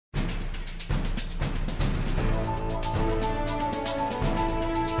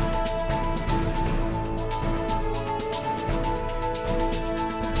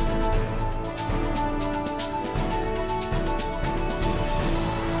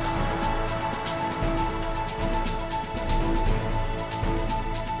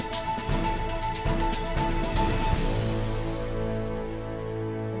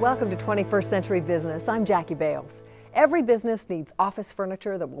Welcome to 21st Century Business. I'm Jackie Bales. Every business needs office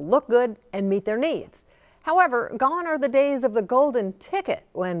furniture that will look good and meet their needs. However, gone are the days of the golden ticket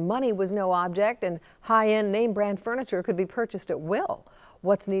when money was no object and high-end name brand furniture could be purchased at will.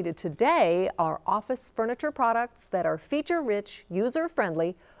 What's needed today are office furniture products that are feature-rich,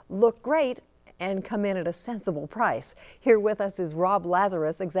 user-friendly, look great, and come in at a sensible price. Here with us is Rob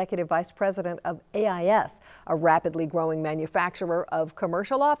Lazarus, Executive Vice President of AIS, a rapidly growing manufacturer of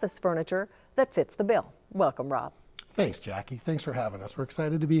commercial office furniture that fits the bill. Welcome, Rob. Thanks, Jackie. Thanks for having us. We're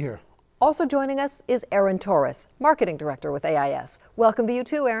excited to be here. Also joining us is Erin Torres, Marketing Director with AIS. Welcome to you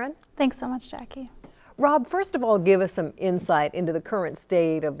too, Erin. Thanks so much, Jackie. Rob, first of all, give us some insight into the current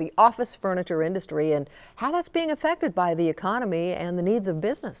state of the office furniture industry and how that's being affected by the economy and the needs of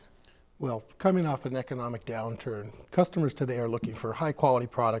business. Well, coming off an economic downturn, customers today are looking for high-quality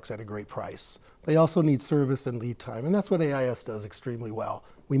products at a great price. They also need service and lead time, and that's what AIS does extremely well.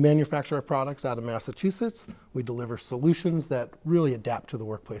 We manufacture our products out of Massachusetts. We deliver solutions that really adapt to the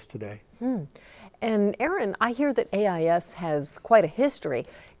workplace today. And Erin, I hear that AIS has quite a history.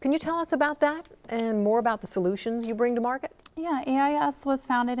 Can you tell us about that and more about the solutions you bring to market? Yeah, AIS was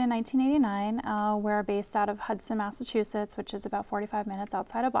founded in 1989. We're based out of Hudson, Massachusetts, which is about 45 minutes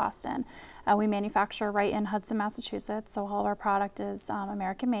outside of Boston. We manufacture right in Hudson, Massachusetts, so all of our product is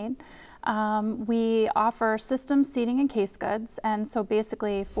American made. We offer systems, seating, and case goods, and so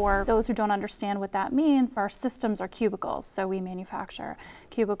basically for those who don't understand what that means, our systems are cubicles, so we manufacture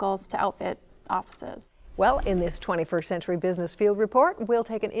cubicles to outfit offices. Well, in this 21st Century Business Field Report, we'll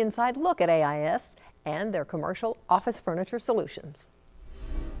take an inside look at AIS and their commercial office furniture solutions.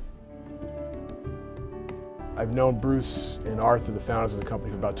 I've known Bruce and Arthur, the founders of the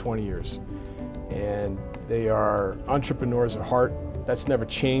company, for about 20 years. And they are entrepreneurs at heart. That's never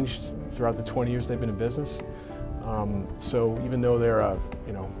changed throughout the 20 years they've been in business. So even though they're a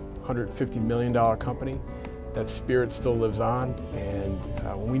 $150 million company, that spirit still lives on. And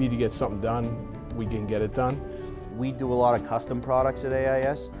when we need to get something done, we can get it done. We do a lot of custom products at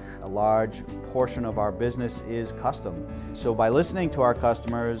AIS. A large portion of our business is custom. So by listening to our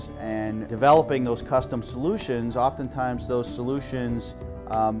customers and developing those custom solutions, oftentimes those solutions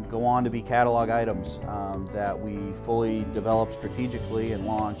go on to be catalog items that we fully develop strategically and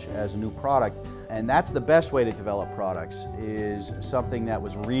launch as a new product. And that's the best way to develop products, is something that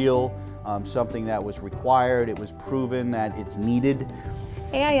was real, something that was required, it was proven that it's needed.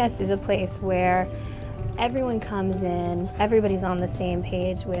 AIS is a place where everyone comes in, everybody's on the same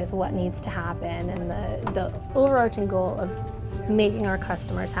page with what needs to happen, and the overarching goal of making our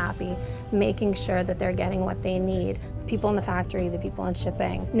customers happy, making sure that they're getting what they need. People in the factory, the people in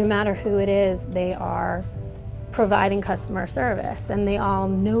shipping, no matter who it is, they are providing customer service, and they all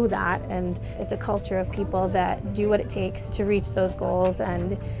know that, and it's a culture of people that do what it takes to reach those goals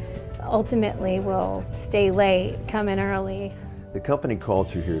and ultimately will stay late, come in early. The company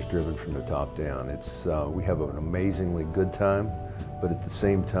culture here is driven from the top down. We have an amazingly good time, but at the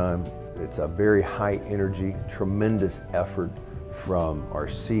same time, it's a very high energy, tremendous effort from our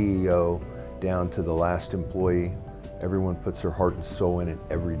CEO down to the last employee. Everyone puts their heart and soul in it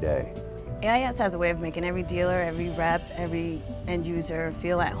every day. AIS has a way of making every dealer, every rep, every end user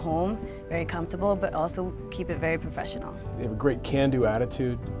feel at home, very comfortable, but also keep it very professional. They have a great can-do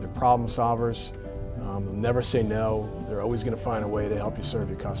attitude. They're problem solvers. They'll never say no. They're always going to find a way to help you serve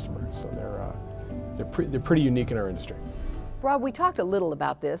your customer. So they're pretty unique in our industry. Rob, we talked a little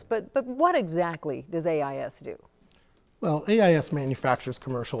about this, but what exactly does AIS do? Well, AIS manufactures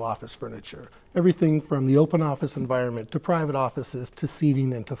commercial office furniture. Everything from the open office environment to private offices to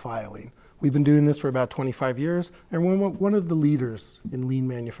seating and to filing. We've been doing this for about 25 years, and we're one of the leaders in lean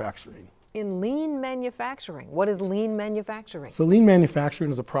manufacturing. In lean manufacturing. What is lean manufacturing? So lean manufacturing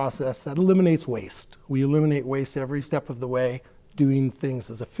is a process that eliminates waste. We eliminate waste every step of the way, doing things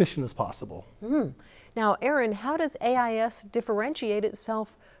as efficient as possible. Now, Erin, how does AIS differentiate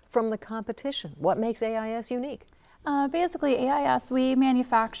itself from the competition? What makes AIS unique? Basically, AIS, we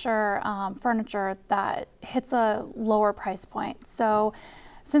manufacture furniture that hits a lower price point. So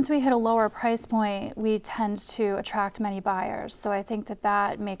since we hit a lower price point, we tend to attract many buyers. So I think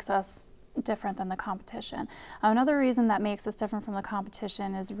that makes us different than the competition. Another reason that makes us different from the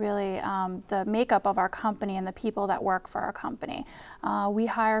competition is really the makeup of our company and the people that work for our company. We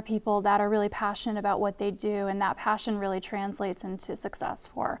hire people that are really passionate about what they do, and that passion really translates into success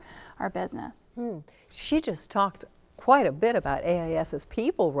for our business. She just talked quite a bit about AIS's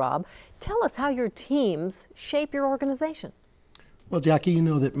people, Rob. Tell us how your teams shape your organization. Well, Jackie, you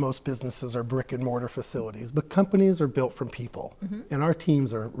know that most businesses are brick and mortar facilities, but companies are built from people, and our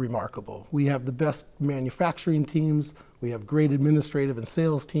teams are remarkable. We have the best manufacturing teams, We have great administrative and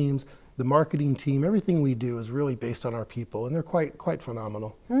sales teams. The marketing team, everything we do is really based on our people, and they're quite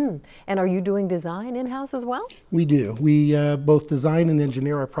phenomenal. And are you doing design in-house as well? We do. We both design and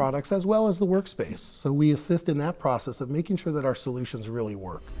engineer our products as well as the workspace. So we assist in that process of making sure that our solutions really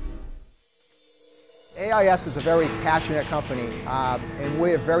work. AIS is a very passionate company, and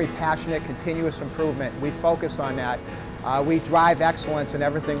we're very passionate, continuous improvement. We focus on that. We drive excellence in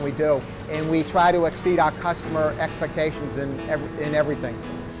everything we do, and we try to exceed our customer expectations in everything.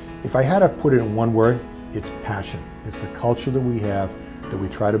 If I had to put it in one word, it's passion. It's the culture that we have that we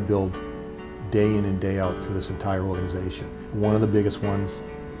try to build day in and day out through this entire organization. One of the biggest ones,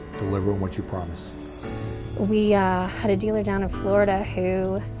 delivering what you promise. We had a dealer down in Florida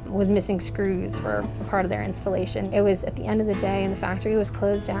who was missing screws for a part of their installation. It was at the end of the day and the factory was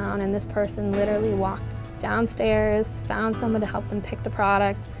closed down, and this person literally walked downstairs, found someone to help them pick the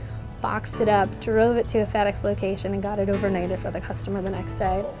product, boxed it up, drove it to a FedEx location, and got it overnighted for the customer the next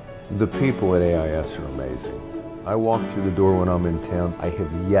day. The people at AIS are amazing. I walk through the door when I'm in town. I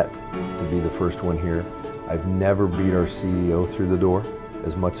have yet to be the first one here. I've never beat our CEO through the door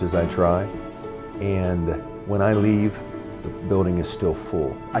as much as I try. And when I leave, the building is still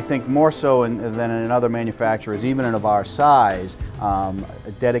full. I think more so than in other manufacturers, even of our size,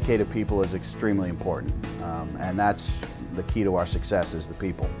 dedicated people is extremely important. And that's the key to our success, is the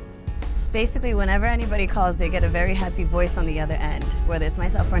people. Basically, whenever anybody calls, they get a very happy voice on the other end. Whether it's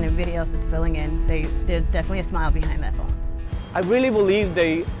myself or anybody else that's filling in, there's definitely a smile behind that phone. I really believe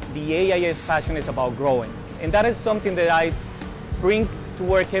the AIS passion is about growing. And that is something that I bring to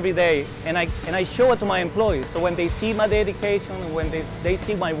work every day, and I show it to my employees. So when they see my dedication, and when they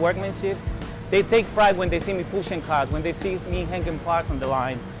see my workmanship, they take pride when they see me pushing cards, when they see me hanging parts on the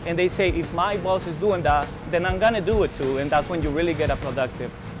line, and they say, if my boss is doing that, then I'm gonna do it too, and that's when you really get a productive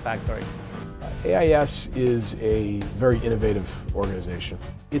factory. AIS is a very innovative organization.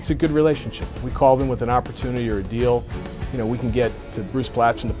 It's a good relationship. We call them with an opportunity or a deal. You know, we can get to Bruce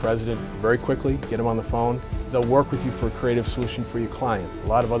Platson, the president, very quickly, get him on the phone. They'll work with you for a creative solution for your client. A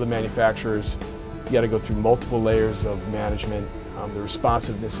lot of other manufacturers, you got to go through multiple layers of management. The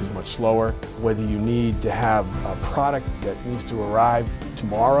responsiveness is much slower. Whether you need to have a product that needs to arrive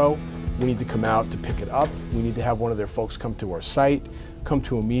tomorrow, we need to come out to pick it up. We need to have one of their folks come to our site, come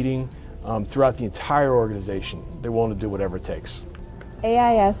to a meeting. Throughout the entire organization, they're willing to do whatever it takes.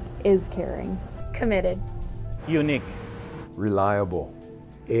 AIS is caring. Committed. Unique. Reliable.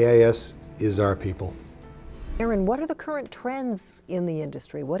 AIS is our people. Aaron, what are the current trends in the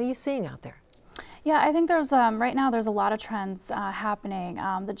industry? What are you seeing out there? Yeah, I think there's right now there's a lot of trends happening.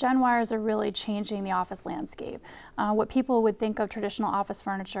 The Gen wires are really changing the office landscape. What people would think of traditional office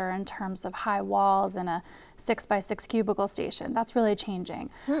furniture in terms of high walls and a 6x6 cubicle station, that's really changing.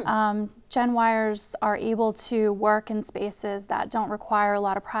 Gen wires are able to work in spaces that don't require a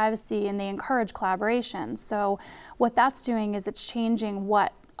lot of privacy, and they encourage collaboration. So what that's doing is it's changing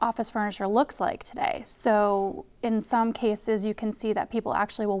what office furniture looks like today. So in some cases you can see that people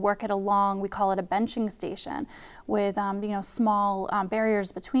actually will work it along, we call it a benching station, with small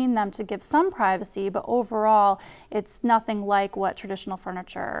barriers between them to give some privacy, but overall it's nothing like what traditional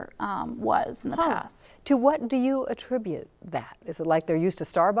furniture was in the past. To what do you attribute that? Is it like they're used to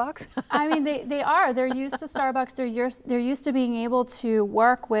Starbucks? I mean, they're used to Starbucks. They're used to being able to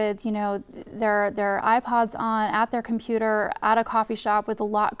work with their iPods on at their computer at a coffee shop with a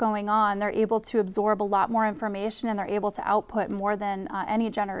lot going on. They're able to absorb a lot more information, and they're able to output more than any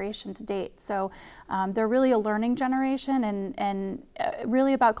generation to date. So they're really a learning generation, and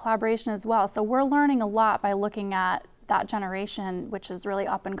really about collaboration as well. So we're learning a lot by looking at that generation, which is really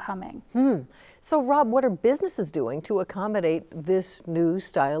up and coming. So Rob, what are businesses doing to accommodate this new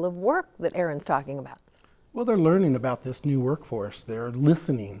style of work that Aaron's talking about? Well, they're learning about this new workforce. They're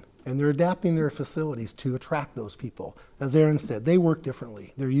listening, and they're adapting their facilities to attract those people. As Aaron said, they work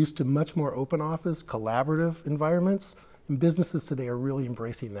differently. They're used to much more open office, collaborative environments, and businesses today are really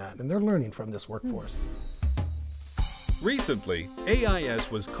embracing that, and they're learning from this workforce. Recently,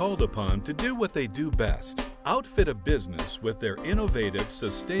 AIS was called upon to do what they do best: outfit a business with their innovative,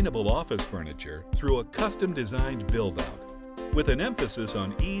 sustainable office furniture through a custom-designed build-out. With an emphasis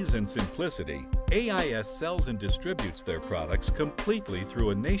on ease and simplicity, AIS sells and distributes their products completely through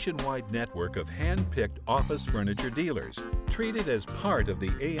a nationwide network of hand-picked office furniture dealers. Treated as part of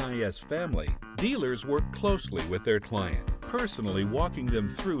the AIS family, dealers work closely with their client, personally walking them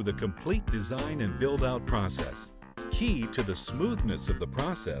through the complete design and build-out process. Key to the smoothness of the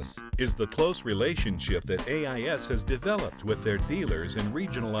process is the close relationship that AIS has developed with their dealers and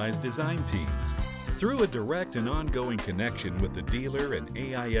regionalized design teams. Through a direct and ongoing connection with the dealer and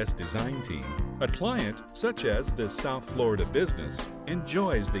AIS design team, A client, such as this South Florida business,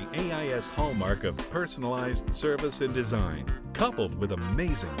 enjoys the AIS hallmark of personalized service and design, coupled with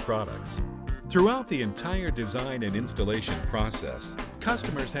amazing products. Throughout the entire design and installation process,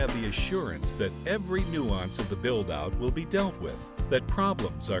 customers have the assurance that every nuance of the build-out will be dealt with, that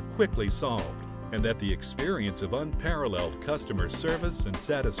problems are quickly solved, and that the experience of unparalleled customer service and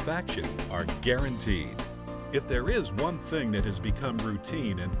satisfaction are guaranteed. If there is one thing that has become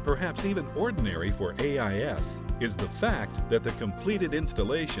routine and perhaps even ordinary for AIS, is the fact that the completed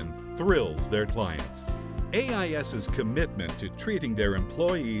installation thrills their clients. AIS's commitment to treating their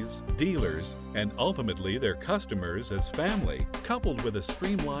employees, dealers, and ultimately their customers as family, coupled with a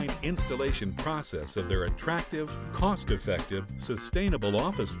streamlined installation process of their attractive, cost-effective, sustainable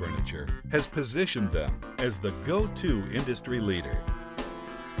office furniture, has positioned them as the go-to industry leader.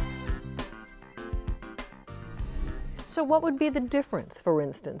 So what would be the difference, for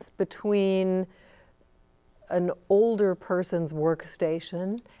instance, between an older person's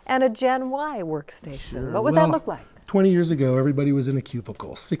workstation and a Gen Y workstation? Sure. What would that look like? 20 years ago, everybody was in a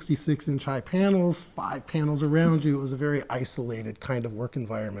cubicle, 66-inch high panels, 5 panels around you. It was a very isolated kind of work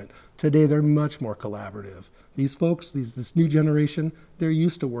environment. Today, they're much more collaborative. These folks, this new generation, they're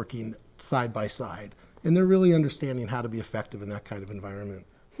used to working side by side, and they're really understanding how to be effective in that kind of environment.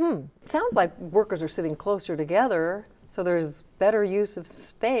 It sounds like workers are sitting closer together, so there's better use of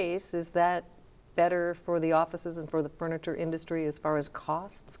space. Is that better for the offices and for the furniture industry as far as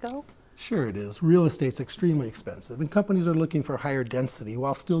costs go? Sure it is. Real estate's extremely expensive, and companies are looking for higher density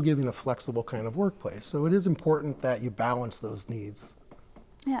while still giving a flexible kind of workplace. So it is important that you balance those needs.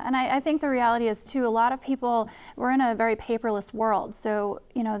 Yeah, and I think the reality is too, a lot of people, we're in a very paperless world, so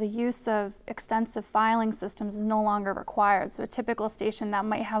the use of extensive filing systems is no longer required. So a typical station that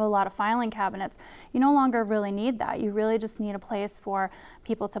might have a lot of filing cabinets, you no longer really need that. You really just need a place for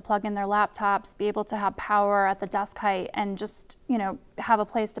people to plug in their laptops, be able to have power at the desk height, and just have a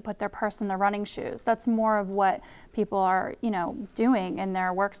place to put their purse and their running shoes. That's more of what people are doing in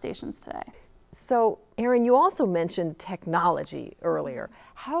their workstations today. So, Erin, you also mentioned technology earlier.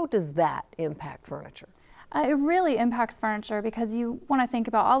 How does that impact furniture? It really impacts furniture because you want to think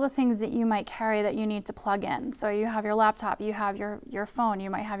about all the things that you might carry that you need to plug in. So you have your laptop, you have your phone, you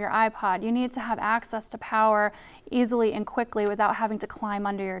might have your iPod. You need to have access to power easily and quickly without having to climb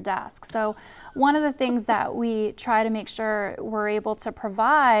under your desk. So one of the things that we try to make sure we're able to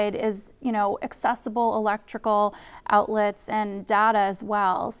provide is, accessible electrical outlets and data as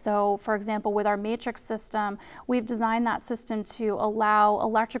well. So for example, with our matrix system, we've designed that system to allow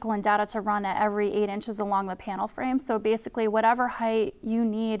electrical and data to run at every 8 inches along the panel frame. So basically whatever height you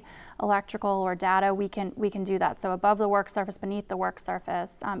need electrical or data, we can do that. So above the work surface, beneath the work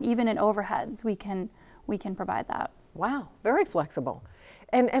surface, even in overheads, we can provide that. Wow, very flexible.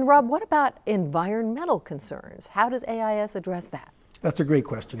 And Rob, what about environmental concerns? How does AIS address that? That's a great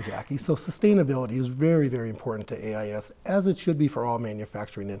question, Jackie. So sustainability is very, very important to AIS, as it should be for all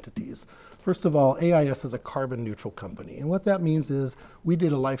manufacturing entities. First of all, AIS is a carbon neutral company, and what that means is we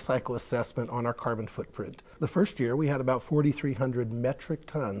did a life cycle assessment on our carbon footprint. The first year we had about 4,300 metric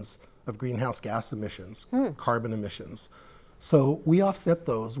tons of greenhouse gas emissions, carbon emissions. So we offset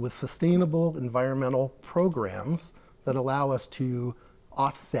those with sustainable environmental programs that allow us to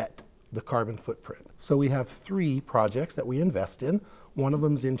offset the carbon footprint. So we have 3 projects that we invest in. One of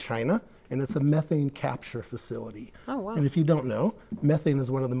them's in China, and it's a methane capture facility. Oh, wow. And if you don't know, methane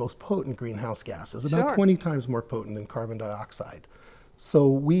is one of the most potent greenhouse gases, about 20 times more potent than carbon dioxide. So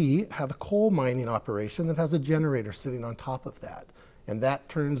we have a coal mining operation that has a generator sitting on top of that, and that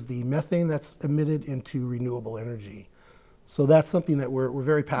turns the methane that's emitted into renewable energy. So that's something that we're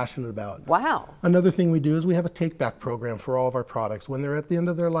very passionate about. Wow. Another thing we do is we have a take-back program for all of our products. When they're at the end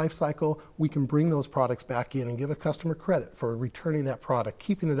of their life cycle, we can bring those products back in and give a customer credit for returning that product,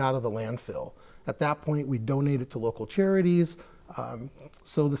 keeping it out of the landfill. At that point, we donate it to local charities.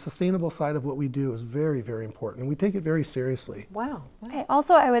 So the sustainable side of what we do is very, very important, and we take it very seriously. Wow. Okay.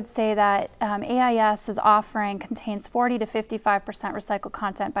 Also, I would say that AIS's offering contains 40 to 55% recycled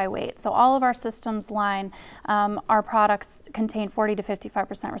content by weight. So all of our systems line, our products contain 40 to 55%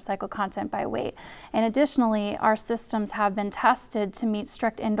 recycled content by weight. And additionally, our systems have been tested to meet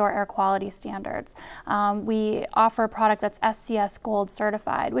strict indoor air quality standards. We offer a product that's SCS Gold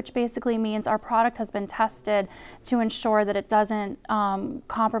certified, which basically means our product has been tested to ensure that it doesn't doesn't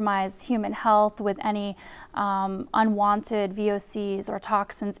compromise human health with any unwanted VOCs or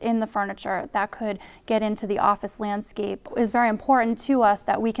toxins in the furniture that could get into the office landscape. It's very important to us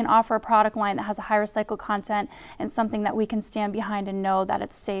that we can offer a product line that has a high recycled content and something that we can stand behind and know that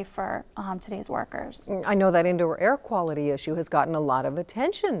it's safe for today's workers. I know that indoor air quality issue has gotten a lot of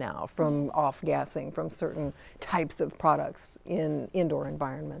attention now from off-gassing from certain types of products in indoor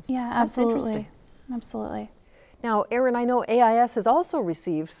environments. Yeah, That's absolutely. interesting. Absolutely. Now, Erin, I know AIS has also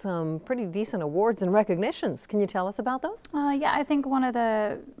received some pretty decent awards and recognitions. Can you tell us about those? Yeah, I think one of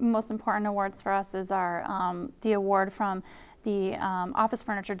the most important awards for us is our the award from the Office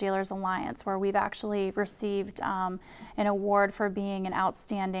Furniture Dealers Alliance, where we've actually received an award for being an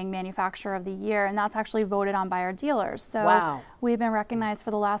outstanding manufacturer of the year, and that's actually voted on by our dealers. So wow. We've been recognized for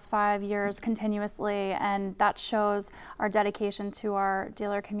the last 5 years continuously, and that shows our dedication to our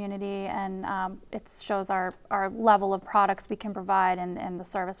dealer community, and it shows our level of products we can provide and the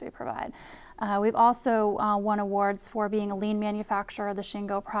service we provide. We've also won awards for being a lean manufacturer. The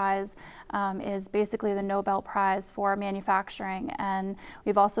Shingo Prize is basically the Nobel Prize for manufacturing, and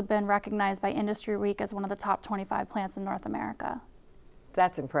we've also been recognized by Industry Week as one of the top 25 plants in North America.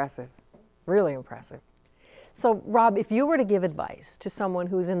 That's impressive, really impressive. So, Rob, if you were to give advice to someone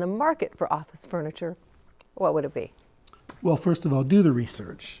who's in the market for office furniture, what would it be? Well, first of all, do the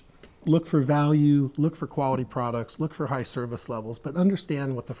research. Look for value, look for quality products, look for high service levels, but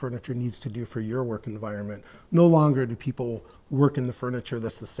understand what the furniture needs to do for your work environment. No longer do people work in the furniture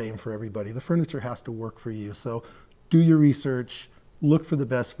that's the same for everybody. The furniture has to work for you. So do your research, look for the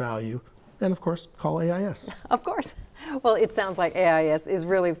best value, and of course, call AIS. Of course. Well, it sounds like AIS is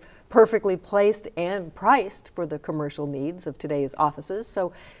really perfectly placed and priced for the commercial needs of today's offices.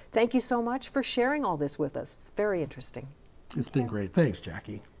 So thank you so much for sharing all this with us. It's very interesting. It's been great. Thanks,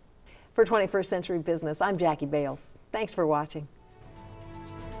 Jackie. For 21st Century Business, I'm Jackie Bales. Thanks for watching.